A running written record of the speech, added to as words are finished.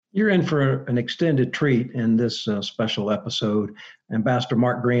You're in for an extended treat in this special episode. Ambassador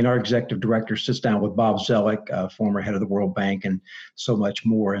Mark Green, our executive director, sits down with Bob Zoellick, former head of the World Bank, and so much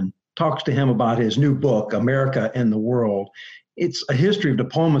more, and talks to him about his new book, America in the World. It's a history of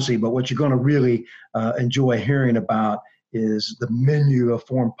diplomacy, but what you're going to really enjoy hearing about is the menu of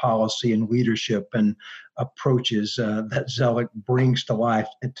foreign policy and leadership and approaches that Zoellick brings to life,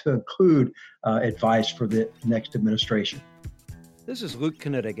 and to include advice for the next administration. This is Luke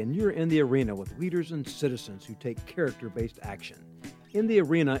Kinetic, and you're in the arena with leaders and citizens who take character-based action. In the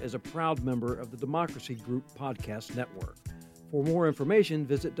Arena is a proud member of the Democracy Group podcast network. For more information,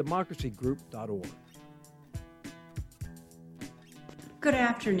 visit democracygroup.org. Good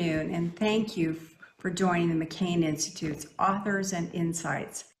afternoon, and thank you for joining the McCain Institute's Authors and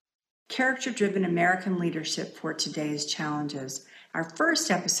Insights, Character-Driven American Leadership for Today's Challenges, our first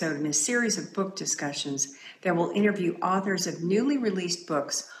episode in a series of book discussions that will interview authors of newly released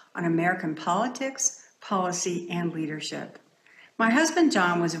books on American politics, policy, and leadership. My husband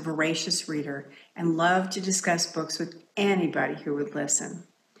John was a voracious reader and loved to discuss books with anybody who would listen.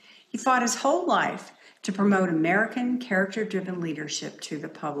 He fought his whole life to promote American character-driven leadership to the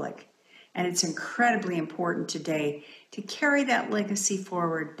public, and it's incredibly important today to carry that legacy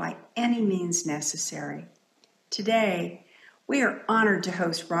forward by any means necessary. Today, we are honored to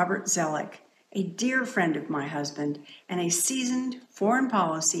host Robert Zoellick, a dear friend of my husband and a seasoned foreign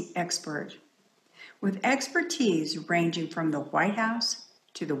policy expert, with expertise ranging from the White House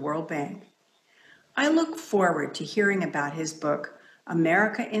to the World Bank. I look forward to hearing about his book,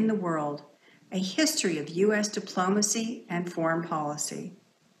 America in the World, A History of U.S. Diplomacy and Foreign Policy.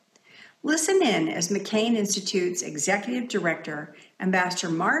 Listen in as McCain Institute's Executive Director,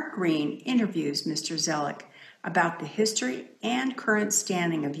 Ambassador Mark Green, interviews Mr. Zoellick about the history and current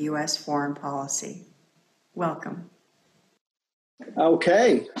standing of U.S. foreign policy. Welcome.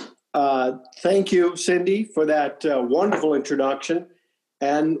 Okay. Thank you, Cindy, for that wonderful introduction.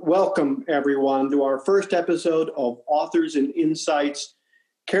 And welcome, everyone, to our first episode of Authors and Insights,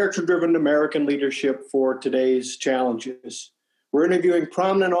 Character-Driven American Leadership for Today's Challenges. We're interviewing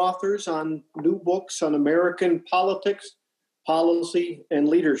prominent authors on new books on American politics, policy, and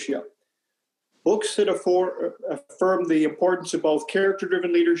leadership. Books that affirm the importance of both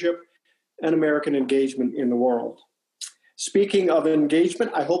character-driven leadership and American engagement in the world. Speaking of engagement,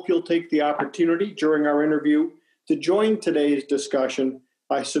 I hope you'll take the opportunity during our interview to join today's discussion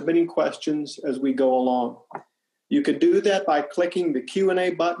by submitting questions as we go along. You can do that by clicking the Q&A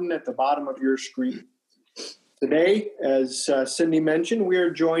button at the bottom of your screen. Today, as Cindy mentioned, we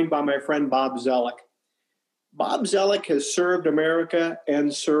are joined by my friend Bob Zoellick. Bob Zoellick has served America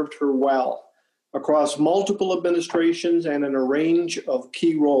and served her well across multiple administrations and in a range of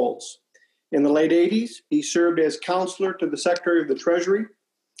key roles. In the late 80s, he served as counselor to the Secretary of the Treasury,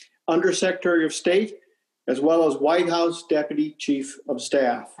 Undersecretary of State, as well as White House Deputy Chief of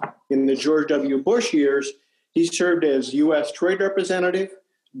Staff. In the George W. Bush years, he served as U.S. Trade Representative,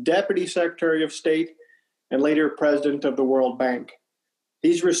 Deputy Secretary of State, and later President of the World Bank.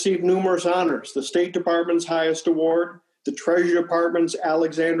 He's received numerous honors: the State Department's highest award, the Treasury Department's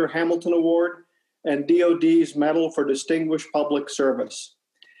Alexander Hamilton Award, and DoD's Medal for Distinguished Public Service.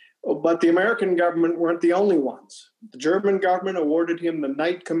 But the American government weren't the only ones. The German government awarded him the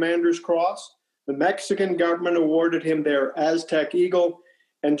Knight Commander's Cross, the Mexican government awarded him their Aztec Eagle,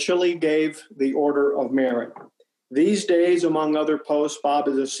 and Chile gave the Order of Merit. These days, among other posts, Bob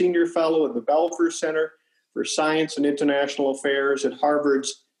is a senior fellow at the Belfer Center for Science and International Affairs at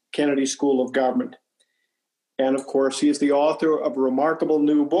Harvard's Kennedy School of Government. And of course, he is the author of a remarkable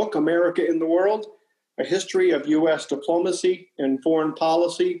new book, America in the World, A History of U.S. Diplomacy and Foreign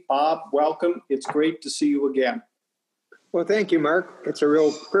Policy. Bob, welcome. It's great to see you again. Well, thank you, Mark. It's a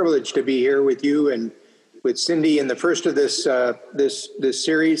real privilege to be here with you and with Cindy in the first of this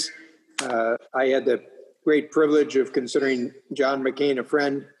series. I had the great privilege of considering John McCain a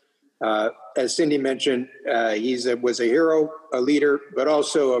friend. As Cindy mentioned, he was a hero, a leader, but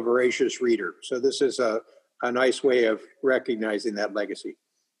also a voracious reader. So this is a nice way of recognizing that legacy.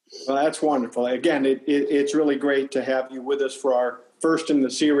 Well, that's wonderful. Again, it's really great to have you with us for our first in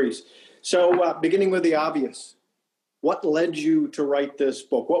the series. So beginning with the obvious, what led you to write this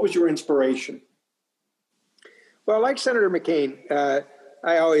book? What was your inspiration? Well, like Senator McCain,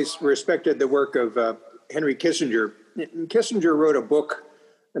 I always respected the work of Henry Kissinger. Kissinger wrote a book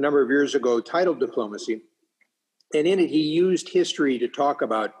a number of years ago titled Diplomacy, and in it he used history to talk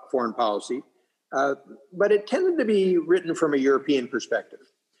about foreign policy, but it tended to be written from a European perspective.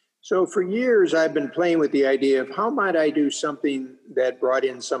 So for years, I've been playing with the idea of how might I do something that brought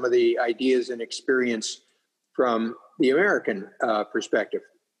in some of the ideas and experience from the American perspective.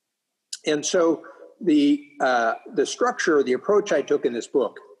 And so the structure, the approach I took in this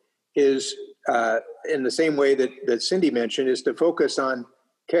book is in the same way that Cindy mentioned, is to focus on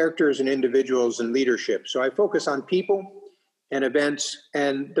characters and individuals and leadership. So I focus on people and events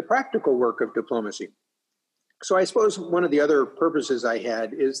and the practical work of diplomacy. So I suppose one of the other purposes I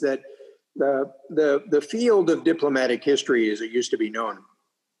had is that the field of diplomatic history, as it used to be known,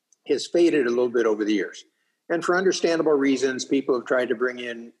 has faded a little bit over the years. And for understandable reasons, people have tried to bring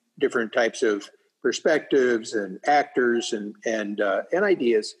in different types of perspectives and actors and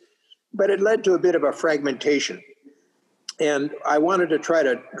ideas, but it led to a bit of a fragmentation. And I wanted to try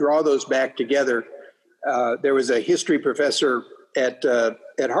to draw those back together. There was a history professor at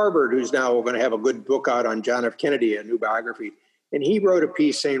Harvard who's now going to have a good book out on John F. Kennedy, a new biography. And he wrote a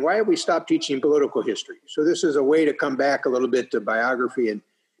piece saying, why have we stopped teaching political history? So this is a way to come back a little bit to biography and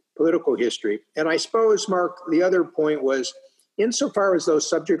political history. And I suppose, Mark, the other point was, insofar as those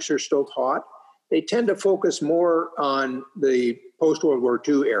subjects are still taught, they tend to focus more on the post-World War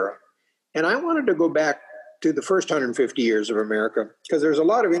II era. And I wanted to go back to the first 150 years of America, because there's a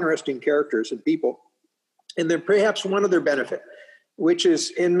lot of interesting characters and people. And then perhaps one other benefit, which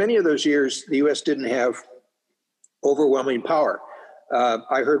is in many of those years, the U.S. didn't have overwhelming power.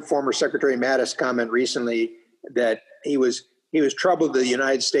 I heard former Secretary Mattis comment recently that he was troubled that the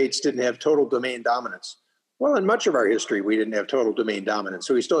United States didn't have total domain dominance. Well, in much of our history, we didn't have total domain dominance,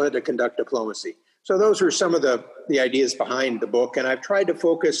 so we still had to conduct diplomacy. So those were some of the ideas behind the book, and I've tried to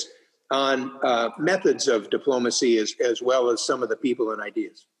focus on methods of diplomacy as well as some of the people and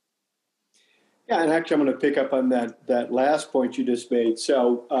ideas. Yeah, and actually I'm going to pick up on that last point you just made.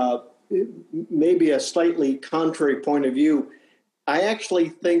 So maybe a slightly contrary point of view. I actually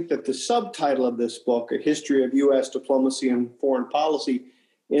think that the subtitle of this book, A History of U.S. Diplomacy and Foreign Policy,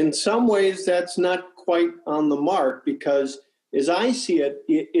 in some ways that's not quite on the mark, because as I see it,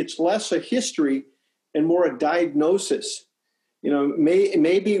 it's less a history and more a diagnosis. You know,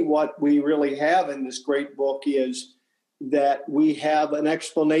 maybe what we really have in this great book is that we have an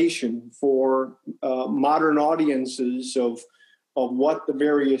explanation for modern audiences of what the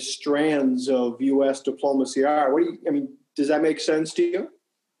various strands of U.S. diplomacy are. Does that make sense to you?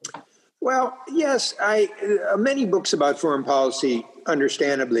 Well, yes. Many books about foreign policy,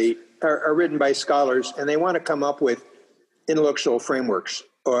 understandably, are written by scholars, and they want to come up with intellectual frameworks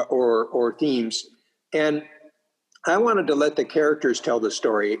or themes. And I wanted to let the characters tell the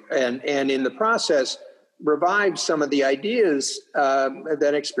story, and in the process, revive some of the ideas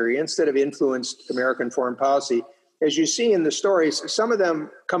that experience that have influenced American foreign policy. As you see in the stories, some of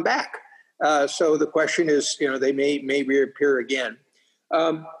them come back. So the question is, they may reappear again.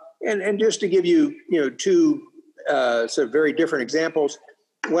 And just to give you, two sort of very different examples,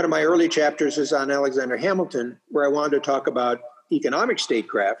 one of my early chapters is on Alexander Hamilton, where I wanted to talk about economic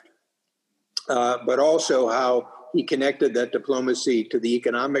statecraft, but also how he connected that diplomacy to the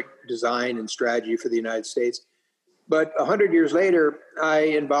economic design and strategy for the United States. But 100 years later, I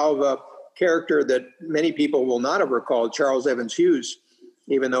involve a character that many people will not have recalled, Charles Evans Hughes,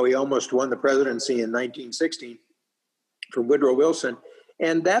 even though he almost won the presidency in 1916 from Woodrow Wilson.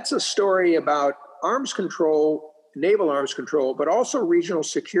 And that's a story about arms control, naval arms control, but also regional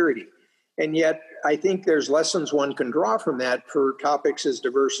security. And yet, I think there's lessons one can draw from that for topics as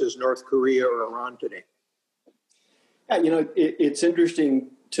diverse as North Korea or Iran today. Yeah, it's interesting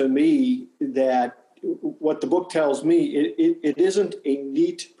to me that what the book tells me, it isn't a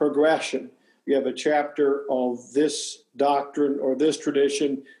neat progression. You have a chapter of this doctrine or this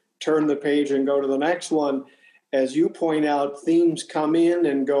tradition, turn the page and go to the next one. As you point out, themes come in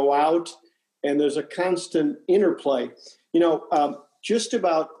and go out, and there's a constant interplay. Just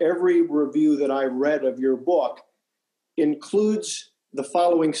about every review that I read of your book includes the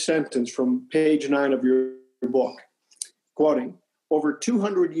following sentence from page 9 of your book, quoting, "Over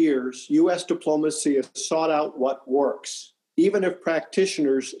 200 years, U.S. diplomacy has sought out what works, even if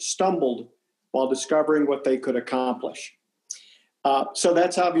practitioners stumbled while discovering what they could accomplish." So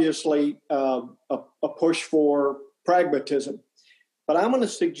that's obviously a push for pragmatism. But I'm going to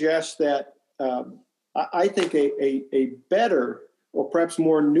suggest that I think a better or perhaps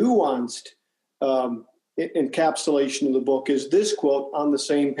more nuanced encapsulation of the book is this quote on the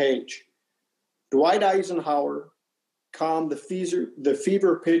same page. "Dwight Eisenhower calmed the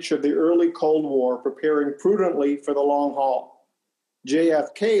fever pitch of the early Cold War, preparing prudently for the long haul.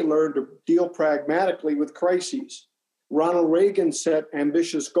 JFK learned to deal pragmatically with crises. Ronald Reagan set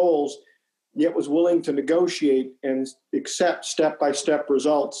ambitious goals, yet was willing to negotiate and accept step-by-step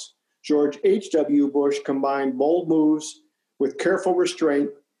results. George H.W. Bush combined bold moves with careful restraint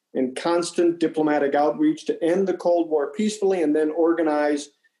and constant diplomatic outreach to end the Cold War peacefully and then organize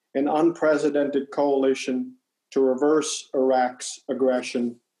an unprecedented coalition to reverse Iraq's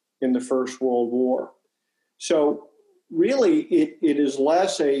aggression in the First World War. So really, it is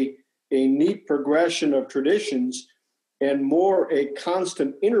less a neat progression of traditions and more a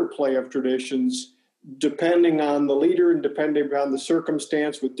constant interplay of traditions, depending on the leader and depending on the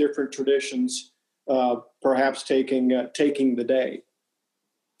circumstance, with different traditions perhaps taking the day.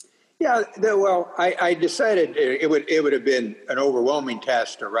 Yeah, well, I decided it would have been an overwhelming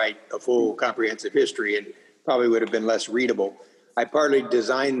task to write a full comprehensive history, and probably would have been less readable. I partly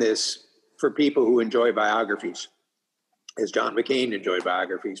designed this for people who enjoy biographies, as John McCain enjoyed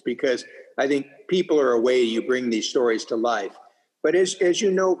biographies, because I think people are a way you bring these stories to life. But as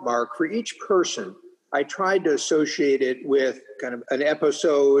you know, Mark, for each person, I tried to associate it with kind of an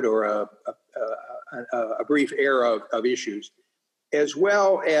episode or a brief era of issues, as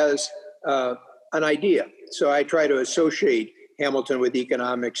well as an idea. So I try to associate Hamilton with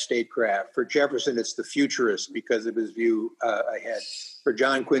economic statecraft. For Jefferson, it's the futurist because of his view ahead. For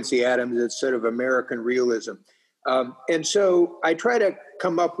John Quincy Adams, it's sort of American realism. And so I try to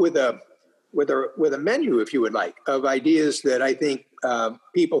come up with a menu, if you would like, of ideas that I think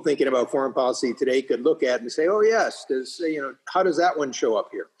people thinking about foreign policy today could look at and say, "Oh yes, how does that one show up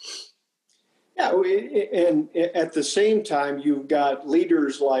here?" Yeah, and at the same time, you've got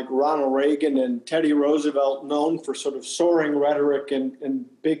leaders like Ronald Reagan and Teddy Roosevelt, known for sort of soaring rhetoric and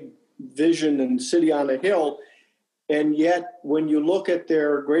big vision and city on a hill. And yet, when you look at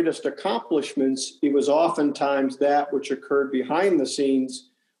their greatest accomplishments, it was oftentimes that which occurred behind the scenes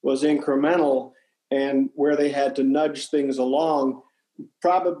was incremental, and where they had to nudge things along,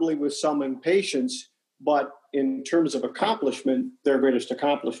 probably with some impatience, but in terms of accomplishment, their greatest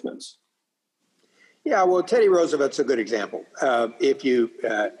accomplishments. Yeah, well, Teddy Roosevelt's a good example. If you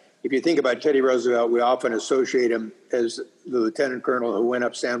think about Teddy Roosevelt, we often associate him as the lieutenant colonel who went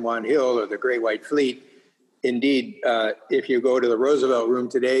up San Juan Hill or the Great White Fleet. Indeed, if you go to the Roosevelt Room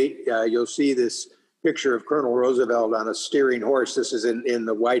today, you'll see this picture of Colonel Roosevelt on a steering horse. This is in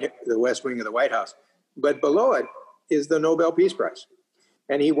the West Wing of the White House. But below it is the Nobel Peace Prize.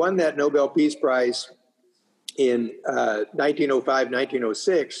 And he won that Nobel Peace Prize in 1905,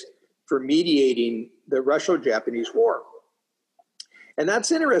 1906 for mediating the Russo-Japanese War. And that's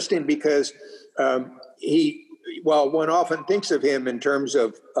interesting because while one often thinks of him in terms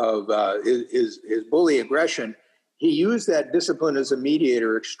of his bully aggression, he used that discipline as a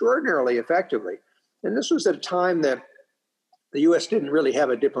mediator extraordinarily effectively. And this was at a time that the U.S. didn't really have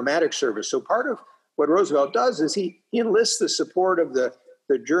a diplomatic service. So part of what Roosevelt does is he enlists the support of the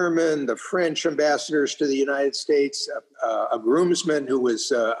German, the French ambassadors to the United States, a groomsman who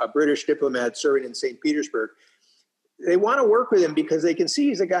was a British diplomat serving in St. Petersburg. They want to work with him because they can see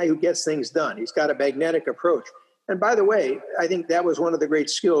he's a guy who gets things done. He's got a magnetic approach. And by the way, I think that was one of the great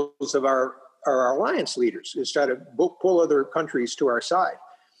skills of our alliance leaders, is try to pull other countries to our side.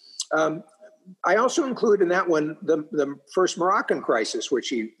 I also include in that one the first Moroccan crisis, which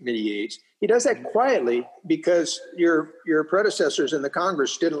he mediates. He does that quietly because your predecessors in the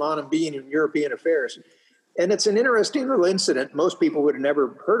Congress didn't want him being in European affairs. And it's an interesting little incident. Most people would have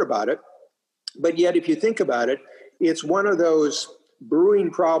never heard about it. But yet, if you think about it, it's one of those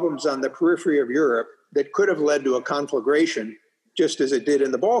brewing problems on the periphery of Europe that could have led to a conflagration, just as it did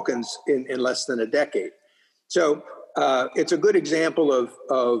in the Balkans in less than a decade. So it's a good example of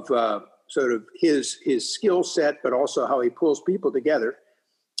sort of his skill set, but also how he pulls people together.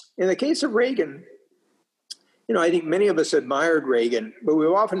 In the case of Reagan, I think many of us admired Reagan, but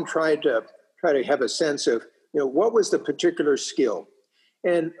we've often tried to have a sense of, what was the particular skill?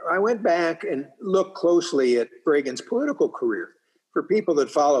 And I went back and looked closely at Reagan's political career. For people that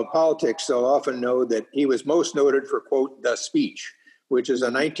follow politics, they'll often know that he was most noted for, quote, the speech, which is a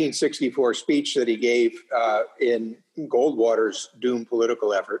 1964 speech that he gave in Goldwater's doomed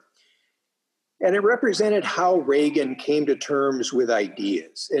political effort. And it represented how Reagan came to terms with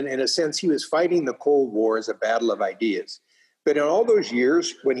ideas. And in a sense, he was fighting the Cold War as a battle of ideas. But in all those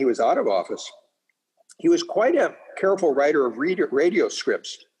years when he was out of office, he was quite a careful writer of radio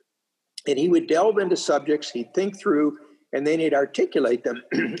scripts. And he would delve into subjects, he'd think through, and then he'd articulate them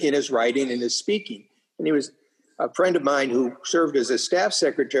in his writing and his speaking. And he was a friend of mine who served as a staff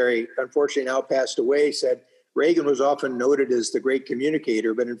secretary, unfortunately now passed away, said Reagan was often noted as the great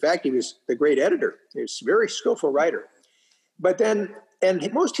communicator, but in fact, he was the great editor. He was a very skillful writer. But then,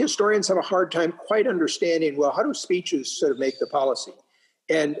 and most historians have a hard time quite understanding, well, how do speeches sort of make the policy?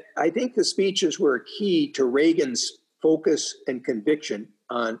 And I think the speeches were key to Reagan's focus and conviction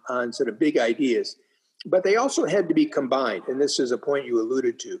on sort of big ideas. But they also had to be combined, and this is a point you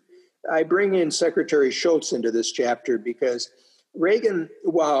alluded to. I bring in Secretary Shultz into this chapter because Reagan,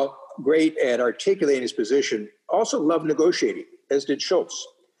 while great at articulating his position, also loved negotiating, as did Shultz.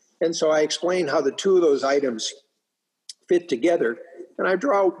 And so I explained how the two of those items fit together. And I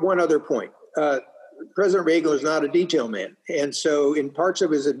draw one other point. President Reagan was not a detail man. And so in parts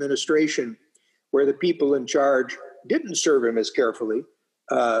of his administration where the people in charge didn't serve him as carefully,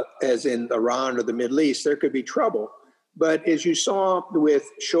 as in Iran or the Middle East, there could be trouble. But as you saw with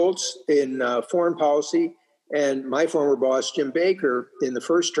Shultz in foreign policy and my former boss, Jim Baker, in the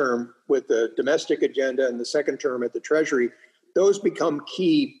first term with the domestic agenda and the second term at the Treasury, those become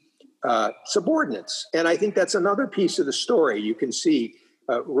key subordinates. And I think that's another piece of the story. You can see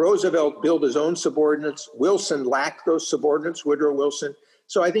Roosevelt built his own subordinates. Wilson lacked those subordinates, Woodrow Wilson.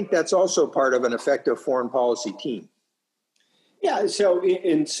 So I think that's also part of an effective foreign policy team. Yeah, so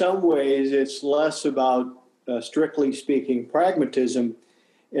in some ways, it's less about, strictly speaking, pragmatism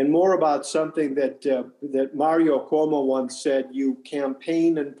and more about something that Mario Cuomo once said: you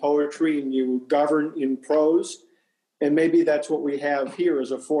campaign in poetry and you govern in prose. And maybe that's what we have here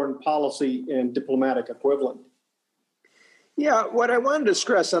as a foreign policy and diplomatic equivalent. Yeah, what I wanted to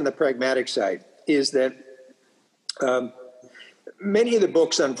stress on the pragmatic side is that many of the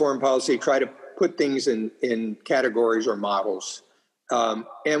books on foreign policy try to put things in categories or models.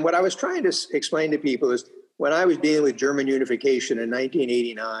 And what I was trying to explain to people is when I was dealing with German unification in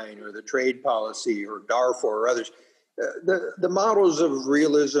 1989 or the trade policy or Darfur or others, the models of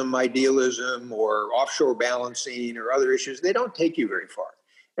realism, idealism, or offshore balancing or other issues, they don't take you very far.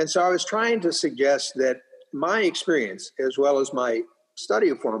 And so I was trying to suggest that my experience, as well as my study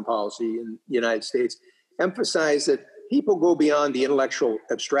of foreign policy in the United States, emphasize that people go beyond the intellectual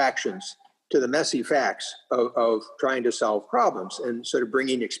abstractions to the messy facts of trying to solve problems and sort of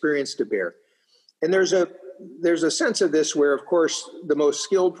bringing experience to bear. And there's a sense of this where, of course, the most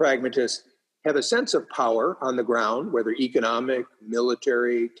skilled pragmatists have a sense of power on the ground, whether economic,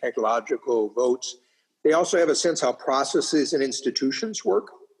 military, technological, votes. They also have a sense how processes and institutions work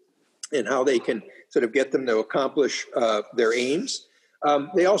and how they can sort of get them to accomplish their aims.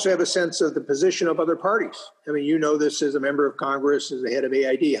 They also have a sense of the position of other parties. I mean, you know this as a member of Congress, as the head of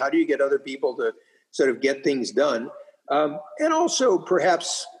AID. How do you get other people to sort of get things done? And also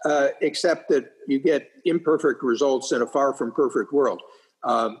perhaps accept that you get imperfect results in a far from perfect world.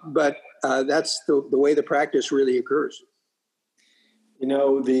 But that's the way the practice really occurs. You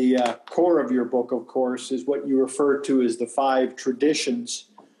know, the core of your book, of course, is what you refer to as the 5 traditions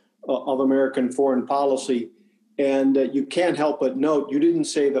of American foreign policy. And you can't help but note, you didn't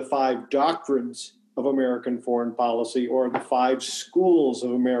say the 5 doctrines of American foreign policy or the 5 schools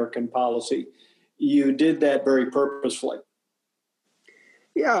of American policy. You did that very purposefully.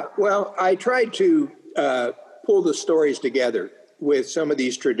 Yeah, well, I tried to pull the stories together with some of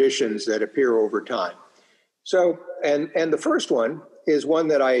these traditions that appear over time. So, and the first one is one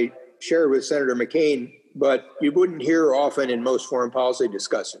that I shared with Senator McCain, but you wouldn't hear often in most foreign policy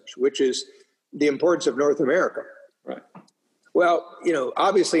discussions, which is the importance of North America. Right. Well, you know,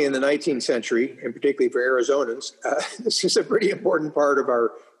 obviously in the 19th century, and particularly for Arizonans, this is a pretty important part of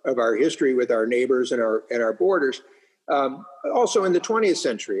our history with our neighbors and our borders. Also in the 20th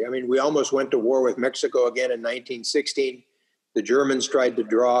century, I mean, we almost went to war with Mexico again in 1916. The Germans tried to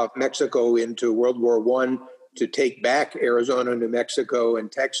draw Mexico into World War I to take back Arizona, New Mexico,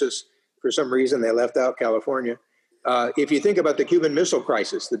 and Texas. For some reason, they left out California. If you think about the Cuban Missile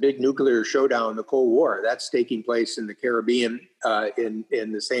Crisis, the big nuclear showdown in the Cold War, that's taking place in the Caribbean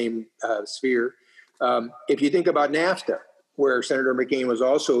in the same sphere. If you think about NAFTA, where Senator McCain was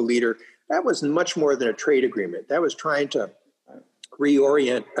also a leader, that was much more than a trade agreement. That was trying to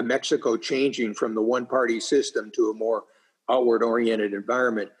reorient a Mexico changing from the one-party system to a more outward-oriented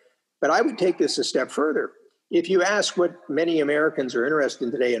environment. But I would take this a step further. If you ask what many Americans are interested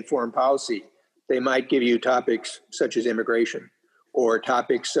in today in foreign policy, they might give you topics such as immigration or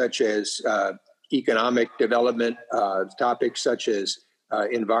topics such as economic development, topics such as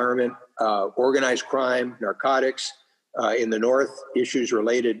environment, organized crime, narcotics, in the North, issues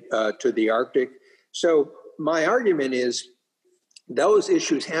related to the Arctic. So my argument is those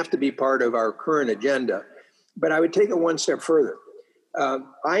issues have to be part of our current agenda, but I would take it one step further.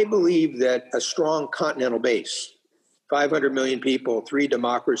 I believe that a strong continental base, 500 million people, 3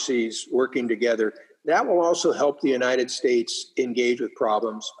 democracies working together, that will also help the United States engage with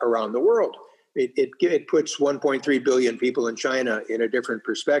problems around the world. It puts 1.3 billion people in China in a different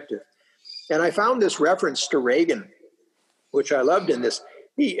perspective. And I found this reference to Reagan, which I loved in this.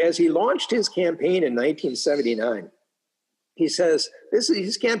 As he launched his campaign in 1979, he says,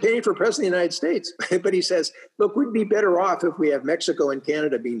 he's campaigning for president of the United States, but he says, look, we'd be better off if we have Mexico and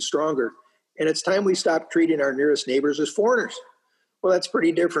Canada being stronger. And it's time we stop treating our nearest neighbors as foreigners. Well, that's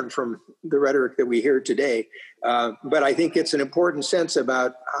pretty different from the rhetoric that we hear today. But I think it's an important sense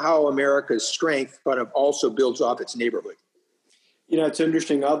about how America's strength, but also builds off its neighborhood. You know, it's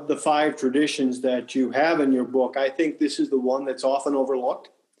interesting. Of the 5 traditions that you have in your book, I think this is the one that's often overlooked.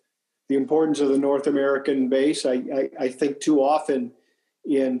 The importance of the North American base. I think too often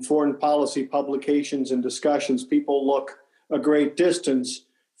in foreign policy publications and discussions, people look a great distance,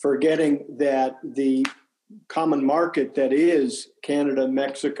 forgetting that the common market that is Canada,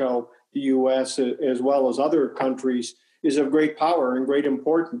 Mexico, the U.S., as well as other countries, is of great power and great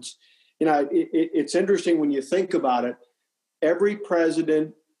importance. You know, it's interesting when you think about it. Every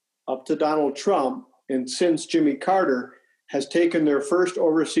president up to Donald Trump and since Jimmy Carter has taken their first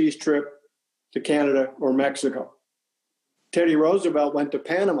overseas trip to Canada or Mexico. Teddy Roosevelt went to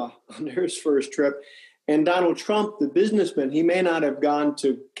Panama on his first trip. And Donald Trump, the businessman, he may not have gone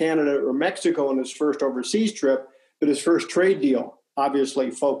to Canada or Mexico on his first overseas trip, but his first trade deal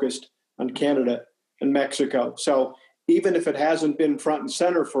obviously focused on Canada and Mexico. So even if it hasn't been front and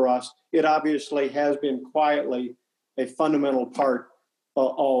center for us, it obviously has been quietly a fundamental part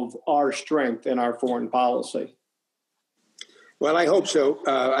of our strength in our foreign policy. Well, I hope so.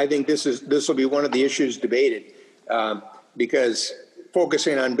 I think this will be one of the issues debated because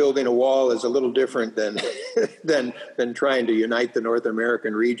focusing on building a wall is a little different than than trying to unite the North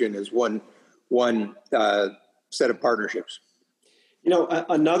American region as one set of partnerships. You know,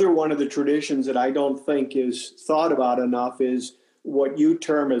 another one of the traditions that I don't think is thought about enough is what you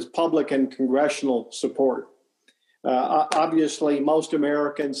term as public and congressional support. Obviously, most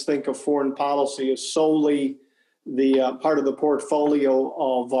Americans think of foreign policy as solely the part of the portfolio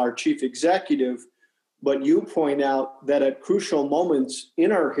of our chief executive, but you point out that at crucial moments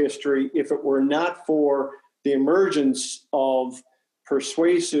in our history, if it were not for the emergence of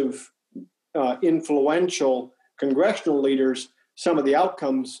persuasive, influential congressional leaders, some of the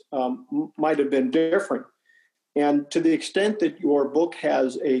outcomes might have been different. And to the extent that your book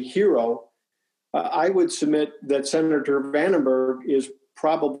has a hero, I would submit that Senator Vandenberg is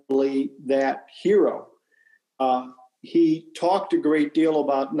probably that hero. He talked a great deal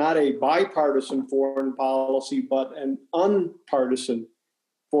about not a bipartisan foreign policy, but an unpartisan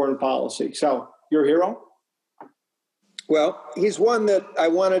foreign policy. So, your hero? Well, he's one that I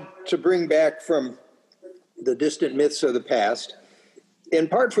wanted to bring back from the distant myths of the past, in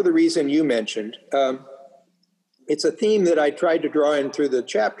part for the reason you mentioned. It's a theme that I tried to draw in through the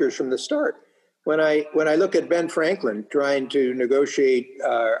chapters from the start. When I look at Ben Franklin trying to negotiate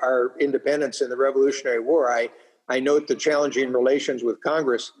our independence in the Revolutionary War, I note the challenging relations with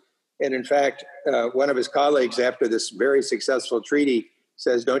Congress. And in fact, one of his colleagues, after this very successful treaty,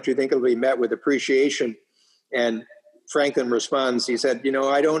 says, "Don't you think it'll be met with appreciation?" And Franklin responds, he said, "You know,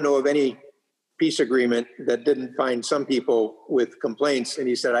 I don't know of any peace agreement that didn't find some people with complaints." And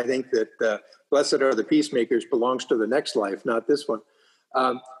he said, "I think that blessed are the peacemakers belongs to the next life, not this one."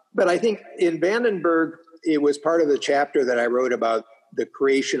 But I think in Vandenberg, it was part of the chapter that I wrote about the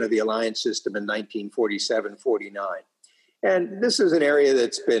creation of the alliance system in 1947-49. And this is an area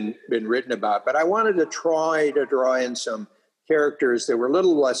that's been written about, but I wanted to try to draw in some characters that were a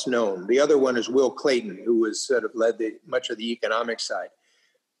little less known. The other one is Will Clayton, who was sort of led much of the economic side.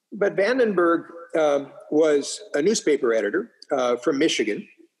 But Vandenberg was a newspaper editor from Michigan.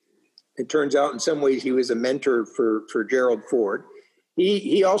 It turns out in some ways he was a mentor for Gerald Ford.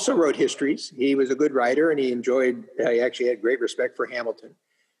 He also wrote histories. He was a good writer, and he actually had great respect for Hamilton.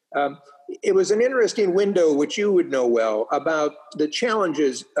 It was an interesting window, which you would know well, about the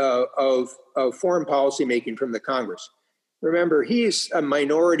challenges of foreign policy making from the Congress. Remember, he's a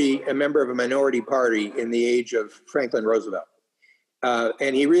member of a minority party in the age of Franklin Roosevelt.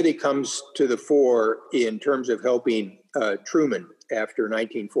 And he really comes to the fore in terms of helping Truman after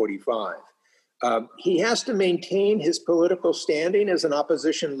 1945. He has to maintain his political standing as an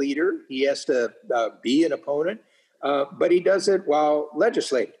opposition leader. He has to be an opponent, but he does it while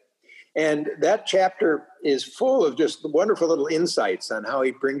legislating. And that chapter is full of just wonderful little insights on how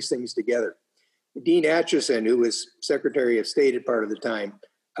he brings things together. Dean Acheson, who was Secretary of State at part of the time,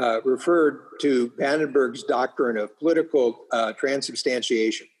 referred to Vandenberg's doctrine of political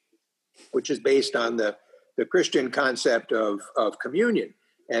transubstantiation, which is based on the Christian concept of communion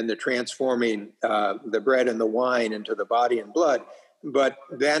and the transforming the bread and the wine into the body and blood. But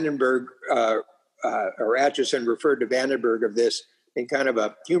Vandenberg, or Acheson, referred to Vandenberg of this in kind of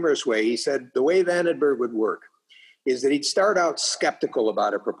a humorous way. He said the way Vandenberg would work is that he'd start out skeptical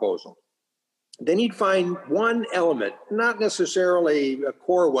about a proposal. Then he'd find one element, not necessarily a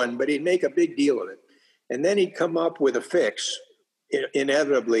core one, but he'd make a big deal of it. And then he'd come up with a fix,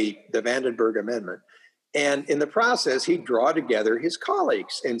 inevitably the Vandenberg Amendment. And in the process, he'd draw together his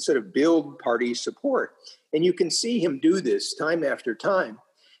colleagues and sort of build party support. And you can see him do this time after time.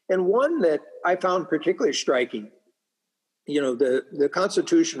 And one that I found particularly striking, the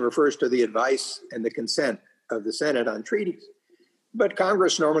Constitution refers to the advice and the consent of the Senate on treaties. But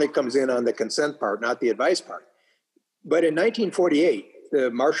Congress normally comes in on the consent part, not the advice part. But in 1948,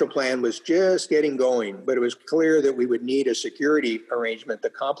 the Marshall Plan was just getting going, but it was clear that we would need a security arrangement to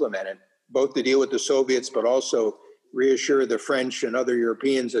complement it, both to deal with the Soviets, but also reassure the French and other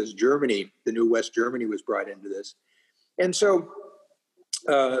Europeans as Germany, the new West Germany, was brought into this. And so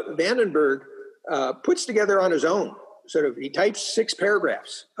Vandenberg puts together on his own, he types 6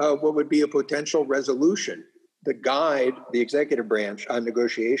 paragraphs of what would be a potential resolution to guide the executive branch on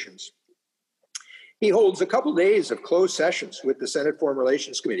negotiations. He holds a couple days of closed sessions with the Senate Foreign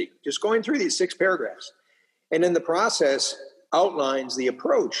Relations Committee, just going through these 6 paragraphs. And in the process, outlines the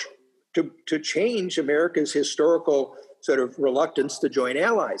approach to change America's historical sort of reluctance to join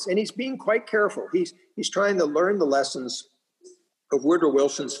allies. And he's being quite careful. He's trying to learn the lessons of Woodrow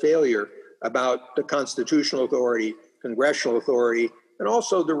Wilson's failure about the constitutional authority, congressional authority, and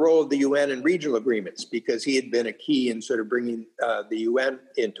also the role of the UN in regional agreements, because he had been a key in sort of bringing the UN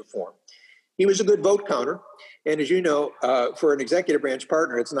into form. He was a good vote counter. And as you know, for an executive branch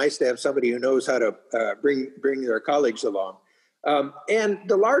partner, it's nice to have somebody who knows how to bring their colleagues along. And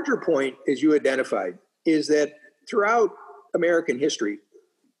the larger point, as you identified, is that throughout American history,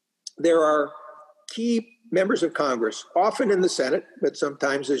 there are key members of Congress, often in the Senate, but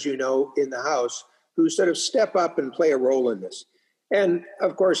sometimes, as you know, in the House, who sort of step up and play a role in this. And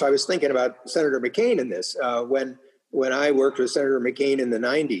of course, I was thinking about Senator McCain in this. When I worked with Senator McCain in the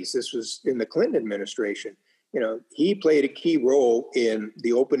 90s, this was in the Clinton administration, he played a key role in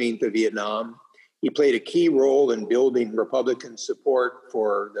the opening to Vietnam. He played a key role in building Republican support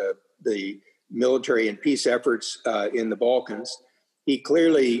for the military and peace efforts in the Balkans. He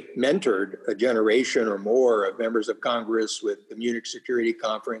clearly mentored a generation or more of members of Congress with the Munich Security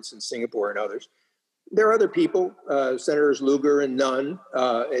Conference in Singapore and others. There are other people, Senators Lugar and Nunn,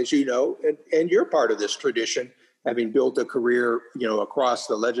 as you know, and you're part of this tradition, having built a career, across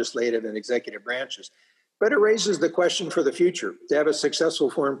the legislative and executive branches. But it raises the question for the future. To have a successful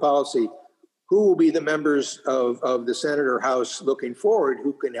foreign policy, who will be the members of the Senate or House looking forward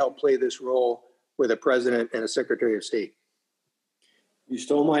who can help play this role with a president and a Secretary of State? You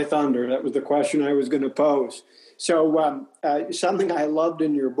stole my thunder. That was the question I was going to pose. So something I loved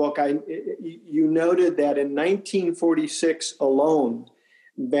in your book, you noted that in 1946 alone,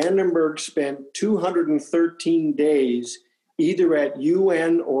 Vandenberg spent 213 days either at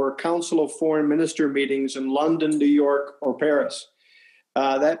UN or Council of Foreign Minister meetings in London, New York, or Paris.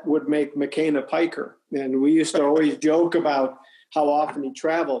 That would make McCain a piker. And we used to always joke about how often he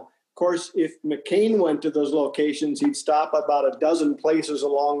traveled. Of course, if McCain went to those locations, he'd stop about a dozen places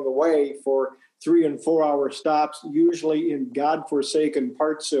along the way for 3 and 4 hour stops, usually in godforsaken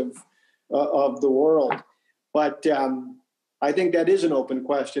parts of the world. But I think that is an open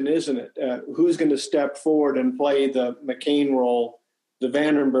question, isn't it? Who's going to step forward and play the McCain role, the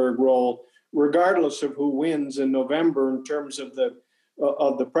Vandenberg role, regardless of who wins in November in terms of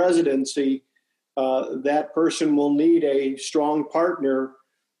the presidency? That person will need a strong partner.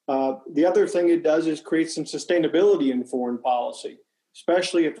 The other thing it does is create some sustainability in foreign policy,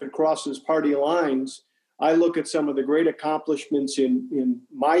 especially if it crosses party lines. I look at some of the great accomplishments in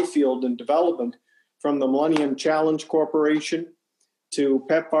my field in development, from the Millennium Challenge Corporation to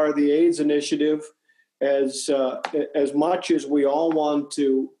PEPFAR, the AIDS Initiative. As much as we all want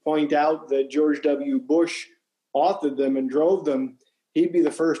to point out that George W. Bush authored them and drove them, he'd be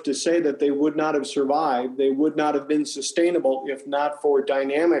the first to say that they would not have survived. They would not have been sustainable if not for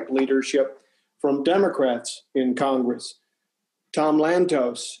dynamic leadership from Democrats in Congress. Tom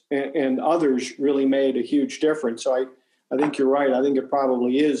Lantos and others really made a huge difference. So I think you're right. I think it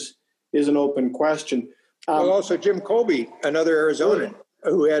probably is an open question. Well, also Jim Colby, another Arizonan,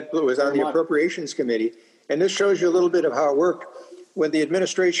 who was on the Appropriations Committee. And this shows you a little bit of how it worked. When the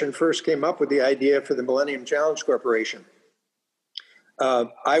administration first came up with the idea for the Millennium Challenge Corporation,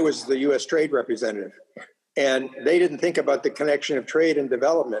 I was the U.S. trade representative, and they didn't think about the connection of trade and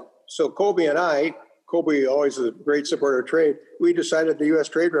development. So Colby always a great supporter of trade, we decided the U.S.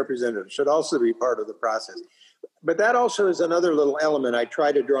 trade representative should also be part of the process. But that also is another little element I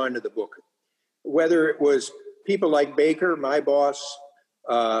try to draw into the book. Whether it was people like Baker, my boss,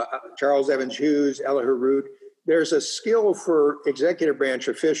 Charles Evans Hughes, Ella Harud, there's a skill for executive branch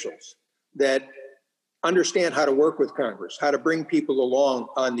officials that understand how to work with Congress, how to bring people along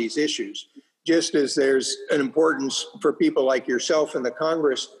on these issues, just as there's an importance for people like yourself in the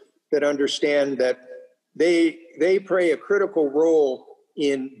Congress that understand that they play a critical role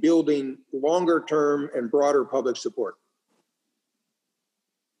in building longer term and broader public support.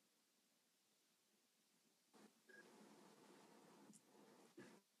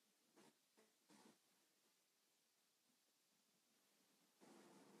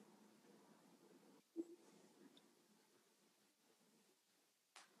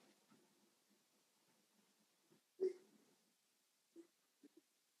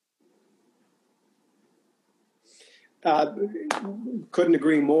 Couldn't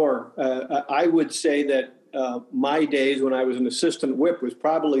agree more. I would say that my days when I was an assistant whip was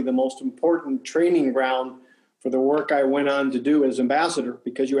probably the most important training ground for the work I went on to do as ambassador,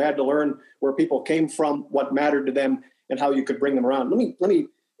 because you had to learn where people came from, what mattered to them, and how you could bring them around. Let me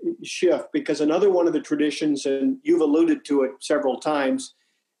shift, because another one of the traditions, and you've alluded to it several times,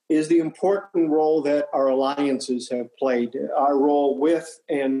 is the important role that our alliances have played, our role with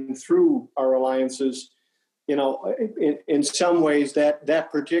and through our alliances. You know, in some ways,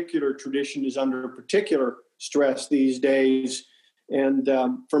 that particular tradition is under particular stress these days, and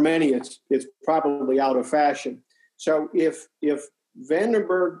for many, it's probably out of fashion. So, if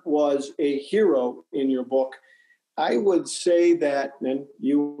Vandenberg was a hero in your book, I would say that, and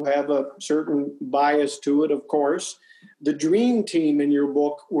you have a certain bias to it, of course, the dream team in your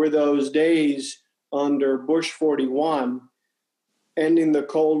book were those days under Bush 41, ending the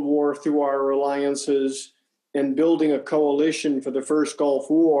Cold War through our alliances and building a coalition for the first Gulf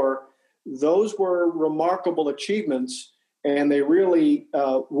War. Those were remarkable achievements, and they really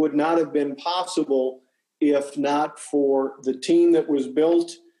would not have been possible if not for the team that was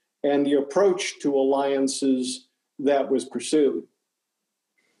built and the approach to alliances that was pursued.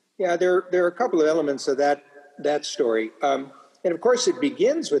 Yeah, there are a couple of elements of that story. And of course, it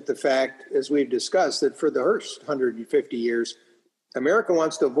begins with the fact, as we've discussed, that for the first 150 years, America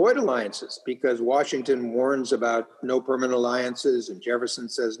wants to avoid alliances because Washington warns about no permanent alliances and Jefferson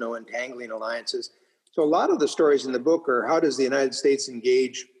says no entangling alliances. So a lot of the stories in the book are how does the United States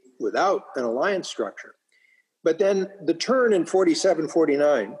engage without an alliance structure? But then the turn in 47,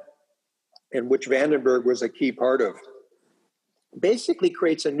 49, in which Vandenberg was a key part of, basically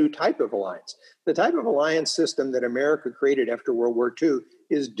creates a new type of alliance. The type of alliance system that America created after World War II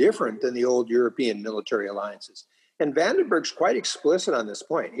is different than the old European military alliances. And Vandenberg's quite explicit on this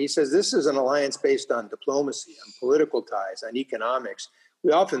point. He says this is an alliance based on diplomacy, on political ties, on economics.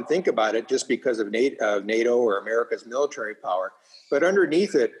 We often think about it just because of NATO or America's military power, but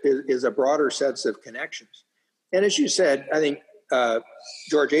underneath it is a broader set of connections. And as you said, I think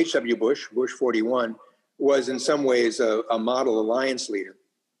George H.W. Bush, Bush 41, was in some ways a model alliance leader.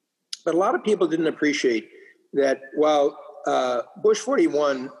 But a lot of people didn't appreciate that while Bush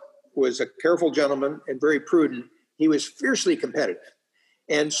 41 was a careful gentleman and very prudent, he was fiercely competitive.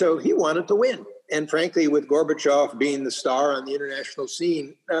 And so he wanted to win. And frankly, with Gorbachev being the star on the international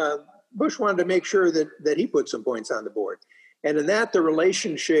scene, Bush wanted to make sure that he put some points on the board. And in that, the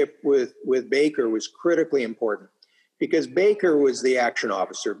relationship with Baker was critically important because Baker was the action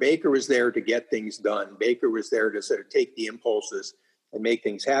officer. Baker was there to get things done. Baker was there to sort of take the impulses and make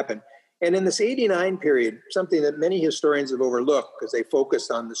things happen. And in this 89 period, something that many historians have overlooked because they focused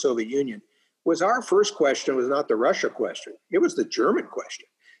on the Soviet Union, was our first question was not the Russia question. It was the German question.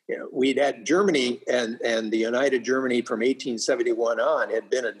 You know, we'd had Germany and the United Germany from 1871 on had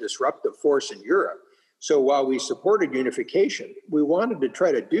been a disruptive force in Europe. So while we supported unification, we wanted to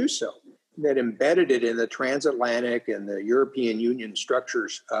try to do so that embedded it in the transatlantic and the European Union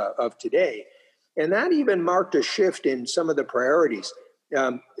structures of today. And that even marked a shift in some of the priorities.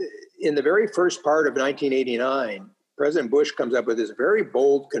 In the very first part of 1989, President Bush comes up with this very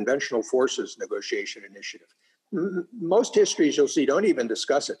bold conventional forces negotiation initiative. Most histories you'll see don't even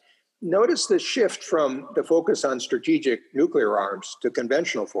discuss it. Notice the shift from the focus on strategic nuclear arms to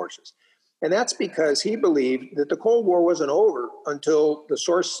conventional forces. And that's because he believed that the Cold War wasn't over until the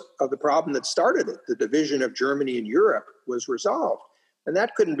source of the problem that started it, the division of Germany and Europe, was resolved. And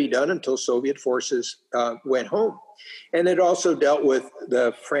that couldn't be done until Soviet forces went home. And it also dealt with,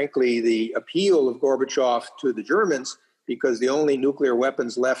 frankly, the appeal of Gorbachev to the Germans because the only nuclear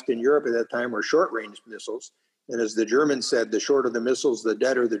weapons left in Europe at that time were short-range missiles. And as the Germans said, the shorter the missiles, the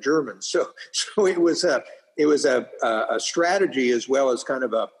deader the Germans. So it was a strategy as well as kind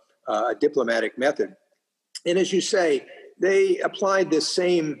of a diplomatic method. And as you say, they applied this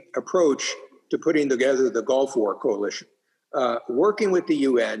same approach to putting together the Gulf War coalition. Working with the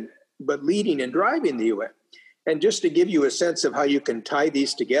UN, but leading and driving the UN. And just to give you a sense of how you can tie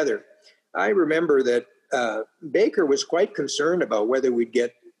these together, I remember that Baker was quite concerned about whether we'd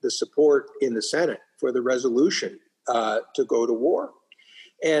get the support in the Senate for the resolution to go to war.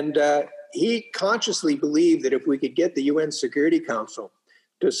 And he consciously believed that if we could get the UN Security Council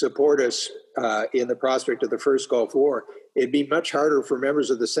to support us in the prospect of the first Gulf War, it'd be much harder for members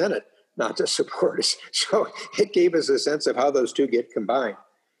of the Senate not to support us. So it gave us a sense of how those two get combined.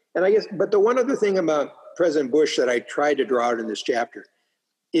 And I guess, but the one other thing about President Bush that I tried to draw out in this chapter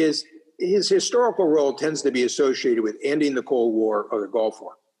is his historical role tends to be associated with ending the Cold War or the Gulf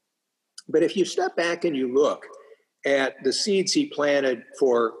War. But if you step back and you look at the seeds he planted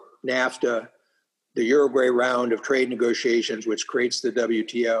for NAFTA, the Uruguay round of trade negotiations, which creates the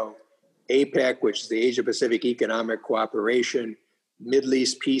WTO, APEC, which is the Asia-Pacific Economic Cooperation, Middle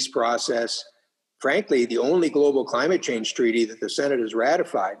East peace process, frankly, the only global climate change treaty that the Senate has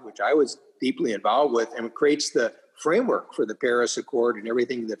ratified, which I was deeply involved with, and creates the framework for the Paris Accord and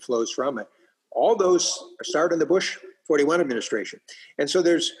everything that flows from it. All those started in the Bush 41 administration. And so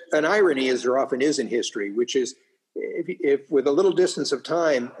there's an irony, as there often is in history, which is if with a little distance of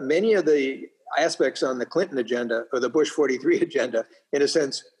time, many of the aspects on the Clinton agenda or the Bush 43 agenda, in a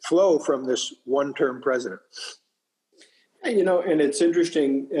sense, flow from this one-term president. You know, and it's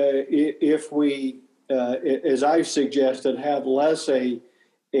interesting if we, as I've suggested, have less a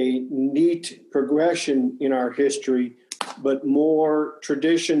neat progression in our history, but more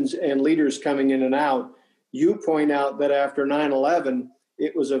traditions and leaders coming in and out. You point out that after 9/11,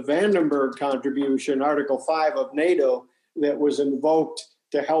 it was a Vandenberg contribution, Article 5 of NATO, that was invoked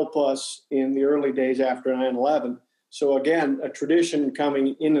to help us in the early days after 9/11. So again, a tradition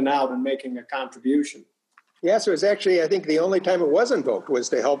coming in and out and making a contribution. Yeah, so it's actually, I think the only time it was invoked was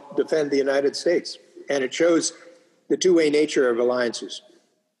to help defend the United States. And it shows the two-way nature of alliances.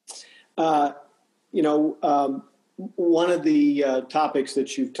 One of the topics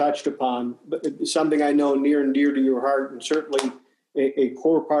that you've touched upon, but something I know near and dear to your heart, and certainly a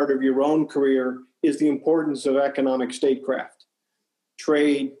core part of your own career, is the importance of economic statecraft,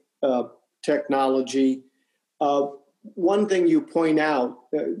 trade, technology. One thing you point out,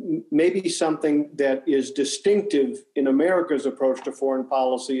 maybe something that is distinctive in America's approach to foreign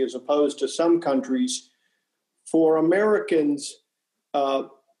policy as opposed to some countries. For Americans,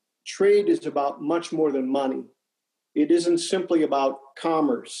 trade is about much more than money. It isn't simply about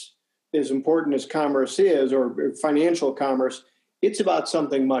commerce, as important as commerce is, or financial commerce. It's about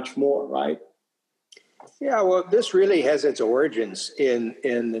something much more, right? Yeah, well, this really has its origins in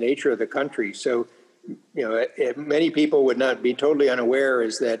the nature of the country. So, you know, many people would not be totally unaware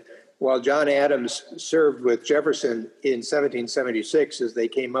is that while John Adams served with Jefferson in 1776 as they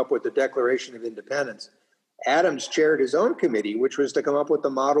came up with the Declaration of Independence, Adams chaired his own committee, which was to come up with the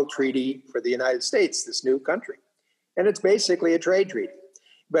model treaty for the United States, this new country. And it's basically a trade treaty.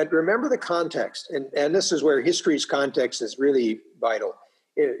 But remember the context, and this is where history's context is really vital.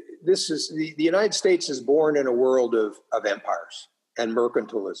 This is the United States is born in a world of empires and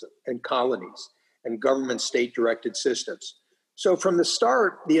mercantilism and colonies and government state-directed systems. So from the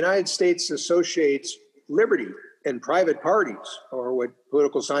start, the United States associates liberty and private parties, or what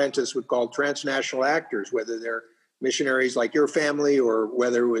political scientists would call transnational actors, whether they're missionaries like your family or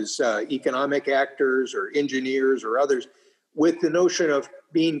whether it was economic actors or engineers or others, with the notion of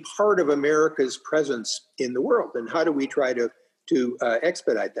being part of America's presence in the world. And how do we try to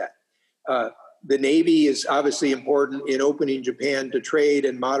expedite that? The Navy is obviously important in opening Japan to trade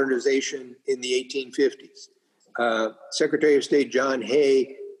and modernization in the 1850s. Secretary of State John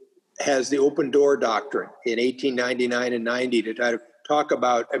Hay has the open door doctrine in 1899 and 90 to try to talk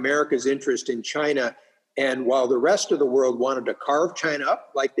about America's interest in China. And while the rest of the world wanted to carve China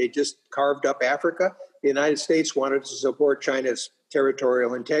up like they just carved up Africa, the United States wanted to support China's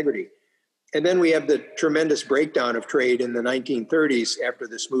territorial integrity. And then we have the tremendous breakdown of trade in the 1930s after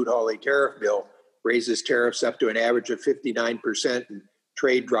the Smoot-Hawley tariff bill raises tariffs up to an average of 59% and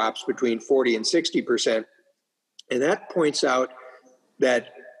trade drops between 40 and 60%. And that points out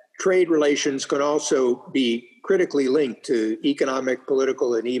that trade relations can also be critically linked to economic,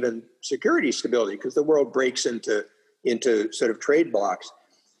 political, and even security stability because the world breaks into sort of trade blocks.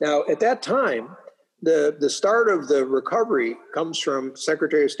 Now, at that time, the start of the recovery comes from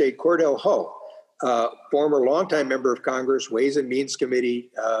Secretary of State Cordell Hull, former longtime member of Congress, Ways and Means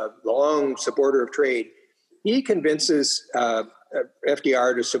Committee, long supporter of trade. He convinces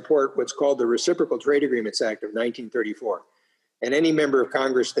FDR to support what's called the Reciprocal Trade Agreements Act of 1934. And any member of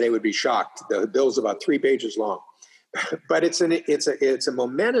Congress today would be shocked. The bill's about 3 pages long. But it's a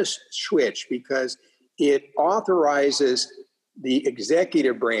momentous switch because it authorizes the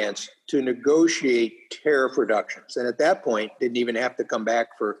executive branch to negotiate tariff reductions. And at that point, didn't even have to come back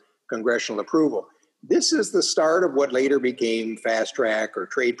for congressional approval. This is the start of what later became Fast Track or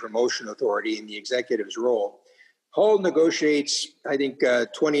Trade Promotion Authority in the executive's role. Hull negotiates, I think,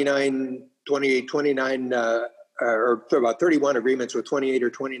 29 or about 31 agreements with 28 or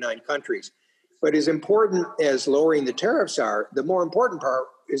 29 countries. But as important as lowering the tariffs are, the more important part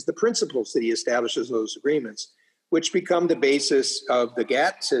is the principles that he establishes those agreements, which become the basis of the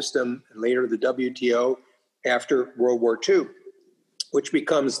GATT system and later the WTO after World War II, which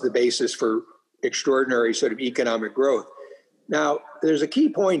becomes the basis for extraordinary sort of economic growth. Now, there's a key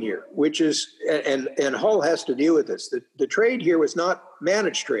point here, which is, and Hull has to deal with this, the trade here was not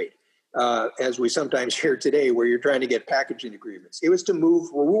managed trade, as we sometimes hear today, where you're trying to get packaging agreements. It was to move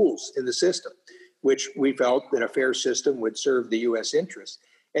rules in the system, which we felt that a fair system would serve the U.S. interest.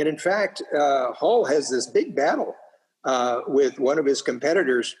 And in fact, Hull has this big battle with one of his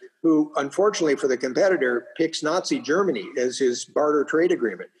competitors who, unfortunately for the competitor, picks Nazi Germany as his barter trade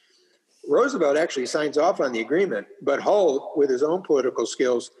agreement. Roosevelt actually signs off on the agreement, but Hull, with his own political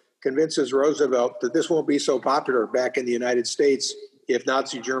skills, convinces Roosevelt that this won't be so popular back in the United States if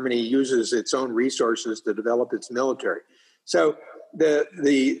Nazi Germany uses its own resources to develop its military. So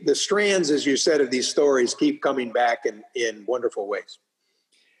the strands, as you said, of these stories keep coming back in wonderful ways.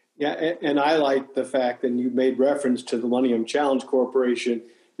 Yeah, and I like the fact, and you made reference to the Millennium Challenge Corporation,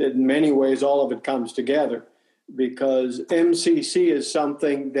 that in many ways all of it comes together, because MCC is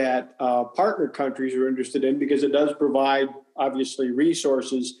something that partner countries are interested in because it does provide, obviously,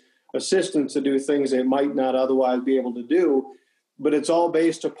 resources, assistance to do things they might not otherwise be able to do, but it's all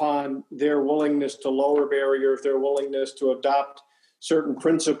based upon their willingness to lower barriers, their willingness to adopt certain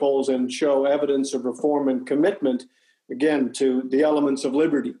principles and show evidence of reform and commitment, again, to the elements of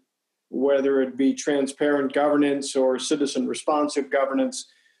liberty, whether it be transparent governance or citizen responsive governance.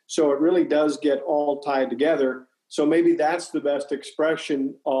 So it really does get all tied together. So maybe that's the best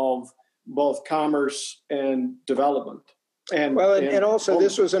expression of both commerce and development. And also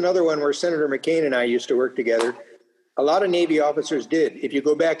this was another one where Senator McCain and I used to work together. A lot of Navy officers did. If you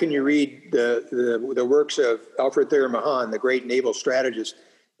go back and you read the works of Alfred Thayer Mahan, the great naval strategist,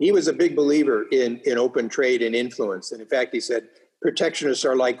 he was a big believer in open trade and influence. And in fact, he said, protectionists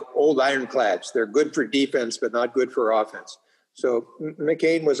are like old ironclads. They're good for defense, but not good for offense. So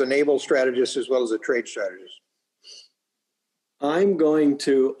McCain was a naval strategist as well as a trade strategist. I'm going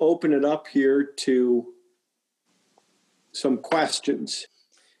to open it up here to some questions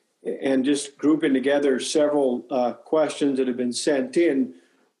and just grouping together several questions that have been sent in.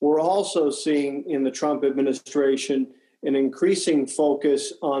 We're also seeing in the Trump administration an increasing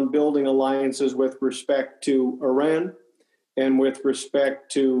focus on building alliances with respect to Iran and with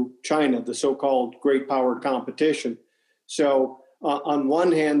respect to China, the so-called great power competition. So on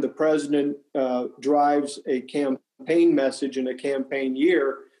one hand, the president drives a campaign message in a campaign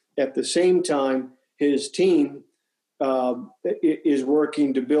year. At the same time, his team is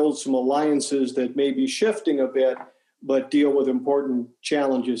working to build some alliances that may be shifting a bit, but deal with important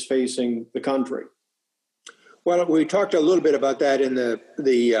challenges facing the country. Well, we talked a little bit about that in the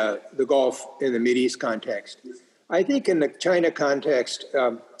Gulf in the Mideast context. I think in the China context,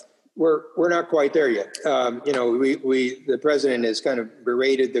 we're not quite there yet. The president has kind of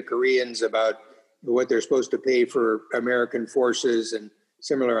berated the Koreans about what they're supposed to pay for American forces, and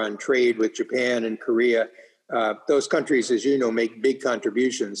similar on trade with Japan and Korea. Those countries, as you know, make big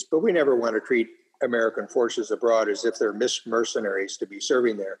contributions, but we never want to treat American forces abroad as if they're mercenaries to be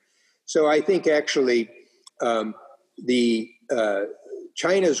serving there. So I think actually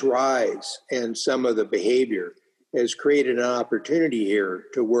China's rise and some of the behavior has created an opportunity here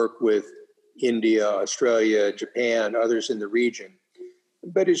to work with India, Australia, Japan, others in the region.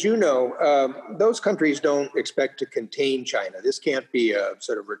 But as you know, those countries don't expect to contain China. This can't be a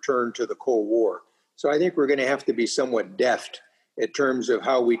sort of return to the Cold War. So I think we're going to have to be somewhat deft in terms of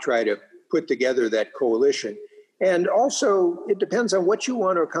how we try to put together that coalition. And also, it depends on what you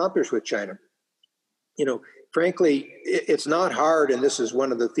want to accomplish with China. Frankly, it's not hard, and this is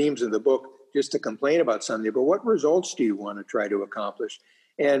one of the themes of the book, just to complain about something, but what results do you want to try to accomplish?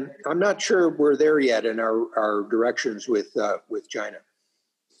 And I'm not sure we're there yet in our directions with China.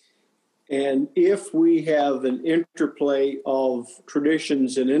 And if we have an interplay of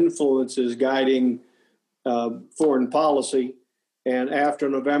traditions and influences guiding foreign policy, and after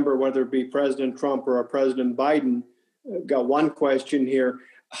November, whether it be President Trump or President Biden, got one question here.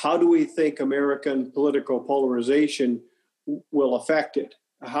 How do we think American political polarization will affect it?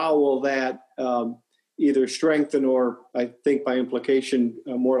 How will that either strengthen or, I think by implication,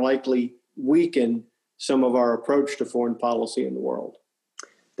 more likely weaken some of our approach to foreign policy in the world?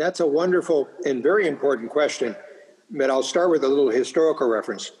 That's a wonderful and very important question, but I'll start with a little historical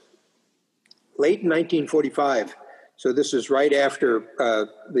reference. Late in 1945, so this is right after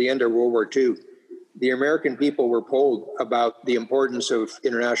the end of World War II, the American people were polled about the importance of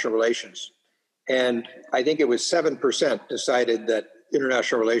international relations. And I think it was 7% decided that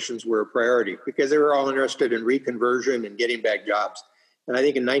international relations were a priority because they were all interested in reconversion and getting back jobs. And I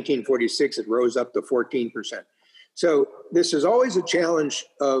think in 1946, it rose up to 14%. So this is always a challenge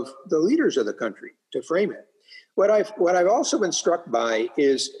of the leaders of the country to frame it. What I've also been struck by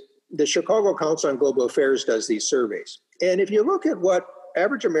is the Chicago Council on Global Affairs does these surveys. And if you look at what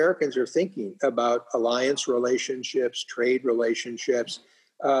average Americans are thinking about alliance relationships, trade relationships,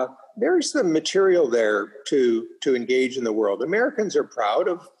 there's the material there to engage in the world. Americans are proud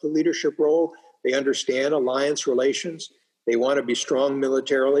of the leadership role. They understand alliance relations. They want to be strong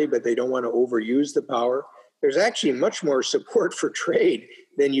militarily, but they don't want to overuse the power. There's actually much more support for trade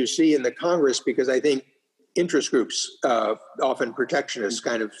than you see in the Congress because I think interest groups, often protectionists,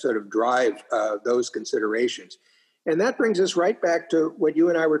 kind of sort of drive those considerations. And that brings us right back to what you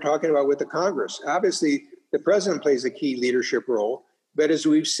and I were talking about with the Congress. Obviously, the president plays a key leadership role, but as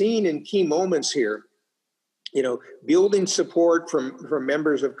we've seen in key moments here, building support from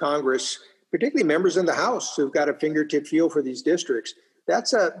members of Congress, particularly members in the House who've got a fingertip feel for these districts,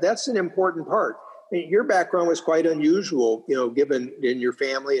 that's an important part. I mean, your background was quite unusual, given in your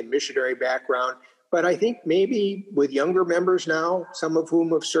family and missionary background. But I think maybe with younger members now, some of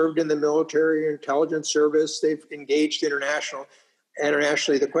whom have served in the military or intelligence service, they've engaged internationally.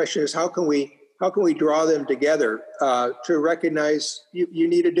 The question is, how can we draw them together to recognize you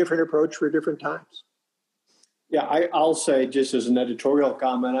need a different approach for different times? Yeah, I'll say just as an editorial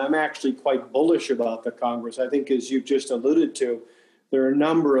comment, I'm actually quite bullish about the Congress. I think as you've just alluded to, there are a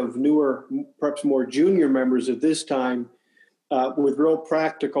number of newer, perhaps more junior members at this time with real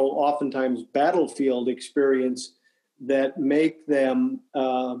practical, oftentimes battlefield experience that make them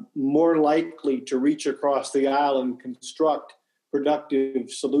more likely to reach across the aisle and construct productive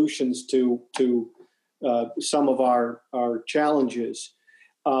solutions to some of our challenges.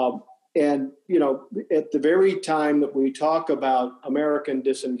 And, at the very time that we talk about American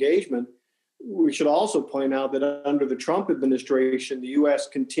disengagement, we should also point out that under the Trump administration, the U.S.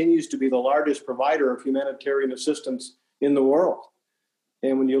 continues to be the largest provider of humanitarian assistance in the world.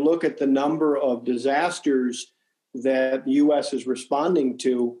 And when you look at the number of disasters that the U.S. is responding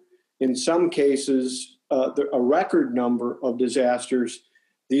to, in some cases, a record number of disasters,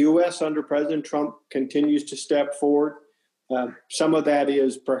 the U.S. under President Trump continues to step forward. Some of that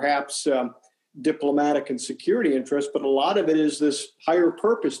is perhaps diplomatic and security interests, but a lot of it is this higher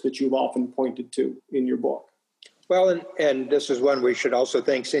purpose that you've often pointed to in your book. Well, and this is one we should also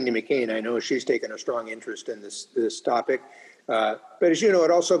thank Cindy McCain. I know she's taken a strong interest in this topic. But as you know,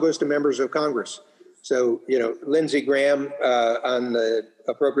 it also goes to members of Congress. So, Lindsey Graham on the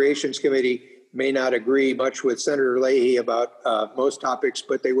Appropriations Committee may not agree much with Senator Leahy about most topics,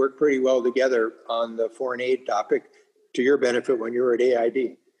 but they work pretty well together on the foreign aid topic to your benefit when you were at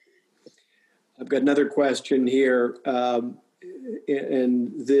AID. I've got another question here.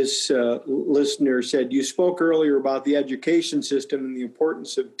 And this listener said, you spoke earlier about the education system and the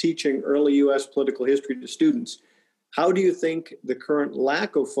importance of teaching early U.S. political history to students. How do you think the current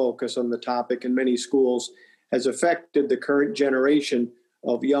lack of focus on the topic in many schools has affected the current generation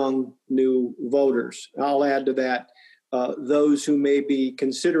of young new voters? I'll add to that those who may be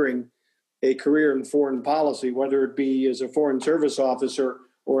considering a career in foreign policy, whether it be as a foreign service officer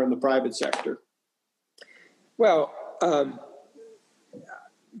or in the private sector. Well,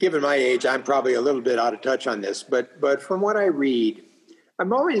 given my age, I'm probably a little bit out of touch on this, but from what I read,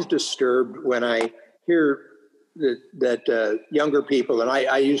 I'm always disturbed when I hear that younger people, and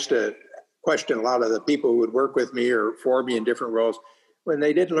I used to question a lot of the people who would work with me or for me in different roles, when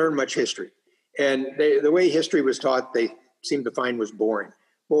they didn't learn much history. And the way history was taught, they seemed to find was boring.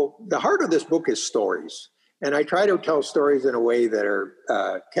 Well, the heart of this book is stories. And I try to tell stories in a way that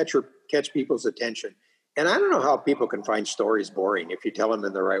are catch people's attention. And I don't know how people can find stories boring if you tell them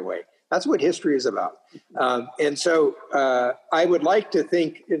in the right way. That's what history is about. And so I would like to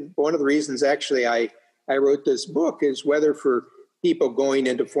think, and one of the reasons actually I wrote this book is whether for people going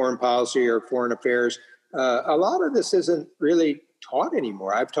into foreign policy or foreign affairs, a lot of this isn't really taught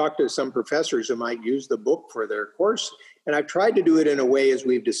anymore. I've talked to some professors who might use the book for their course, and I've tried to do it in a way, as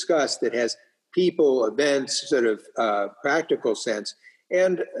we've discussed, that has people, events, sort of practical sense.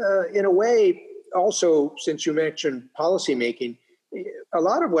 And in a way, also, since you mentioned policymaking, a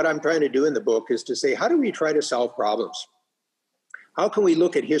lot of what I'm trying to do in the book is to say, how do we try to solve problems? How can we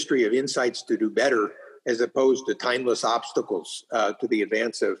look at history of insights to do better as opposed to timeless obstacles to the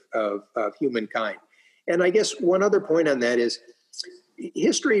advance of humankind? And I guess one other point on that is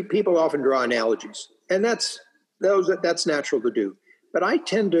history, people often draw analogies, and that's natural to do. but I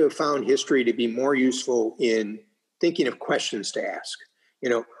tend to have found history to be more useful in thinking of questions to ask.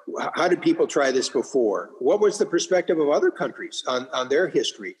 How did people try this before? What was the perspective of other countries on their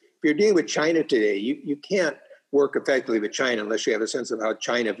history? If you're dealing with China today, you can't work effectively with China unless you have a sense of how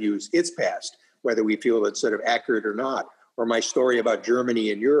China views its past, whether we feel it's sort of accurate or not, or my story about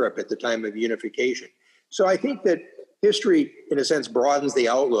Germany and Europe at the time of unification. So I think that history, in a sense, broadens the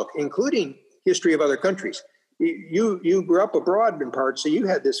outlook, including history of other countries. You grew up abroad in part, so you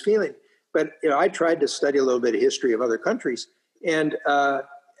had this feeling. But I tried to study a little bit of history of other countries, and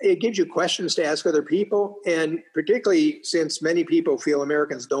it gives you questions to ask other people. And particularly since many people feel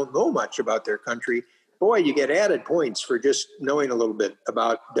Americans don't know much about their country, boy, you get added points for just knowing a little bit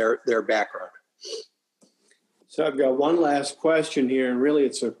about their background. So I've got one last question here, and really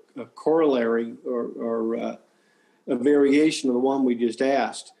it's a corollary or a variation of the one we just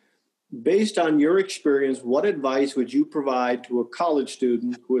asked. Based on your experience, what advice would you provide to a college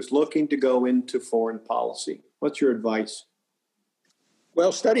student who is looking to go into foreign policy? What's your advice?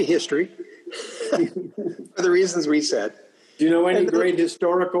 Well, study history for the reasons we said. Do you know any great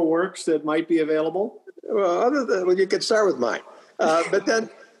historical works that might be available? Well, you could start with mine. But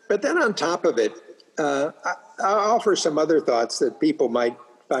then on top of it, I'll offer some other thoughts that people might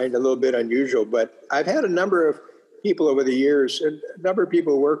find a little bit unusual. But I've had a number of people over the years, and a number of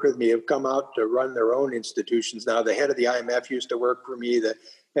people who work with me have come out to run their own institutions now. The head of the IMF used to work for me, the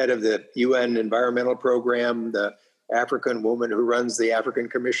head of the UN Environmental Program, the African woman who runs the African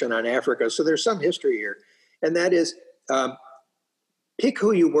Commission on Africa. So there's some history here. And that is, pick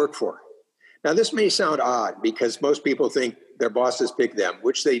who you work for. Now, this may sound odd because most people think their bosses pick them,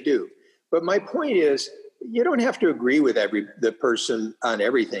 which they do. But my point is, you don't have to agree with the person on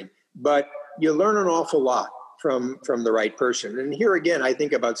everything, but you learn an awful lot from the right person. And here again, I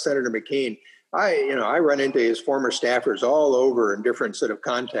think about Senator McCain. I run into his former staffers all over in different sort of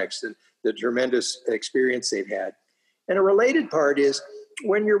contexts and the tremendous experience they've had. And a related part is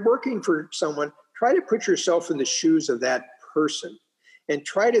when you're working for someone, try to put yourself in the shoes of that person and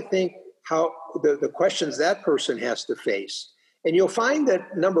try to think how the questions that person has to face. And you'll find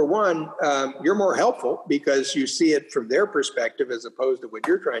that, number one, you're more helpful because you see it from their perspective as opposed to what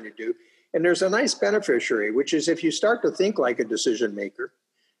you're trying to do. And there's a nice beneficiary, which is if you start to think like a decision maker,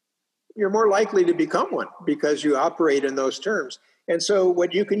 you're more likely to become one because you operate in those terms. And so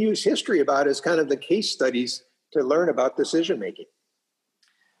what you can use history about is kind of the case studies to learn about decision making.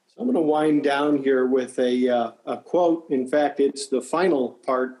 So I'm going to wind down here with a quote. In fact, it's the final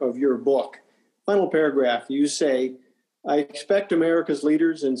part of your book. Final paragraph. You say, "I expect America's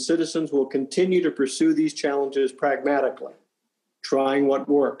leaders and citizens will continue to pursue these challenges pragmatically, trying what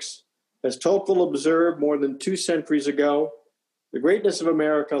works. As Tocqueville observed more than 2 centuries ago, the greatness of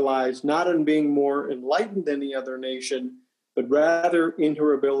America lies not in being more enlightened than any other nation, but rather in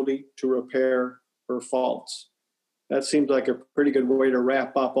her ability to repair her faults." That seems like a pretty good way to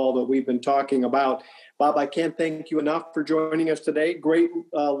wrap up all that we've been talking about. Bob, I can't thank you enough for joining us today. Great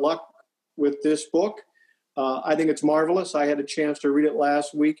luck with this book. I think it's marvelous. I had a chance to read it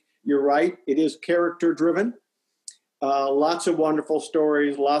last week. You're right. It is character driven. Lots of wonderful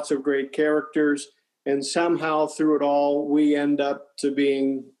stories, lots of great characters. And somehow through it all, we end up to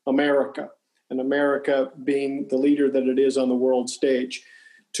being America, and America being the leader that it is on the world stage.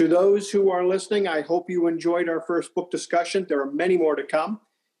 To those who are listening, I hope you enjoyed our first book discussion. There are many more to come.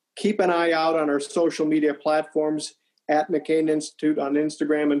 Keep an eye out on our social media platforms at McCain Institute on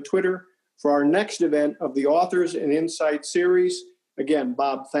Instagram and Twitter for our next event of the Authors and Insight series. Again,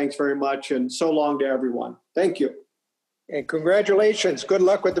 Bob, thanks very much, and so long to everyone. Thank you. And congratulations. Good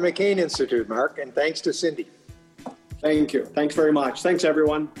luck with the McCain Institute, Mark, and thanks to Cindy. Thank you. Thanks very much. Thanks,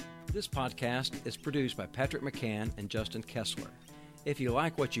 everyone. This podcast is produced by Patrick McCann and Justin Kessler. If you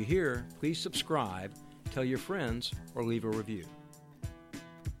like what you hear, please subscribe, tell your friends, or leave a review.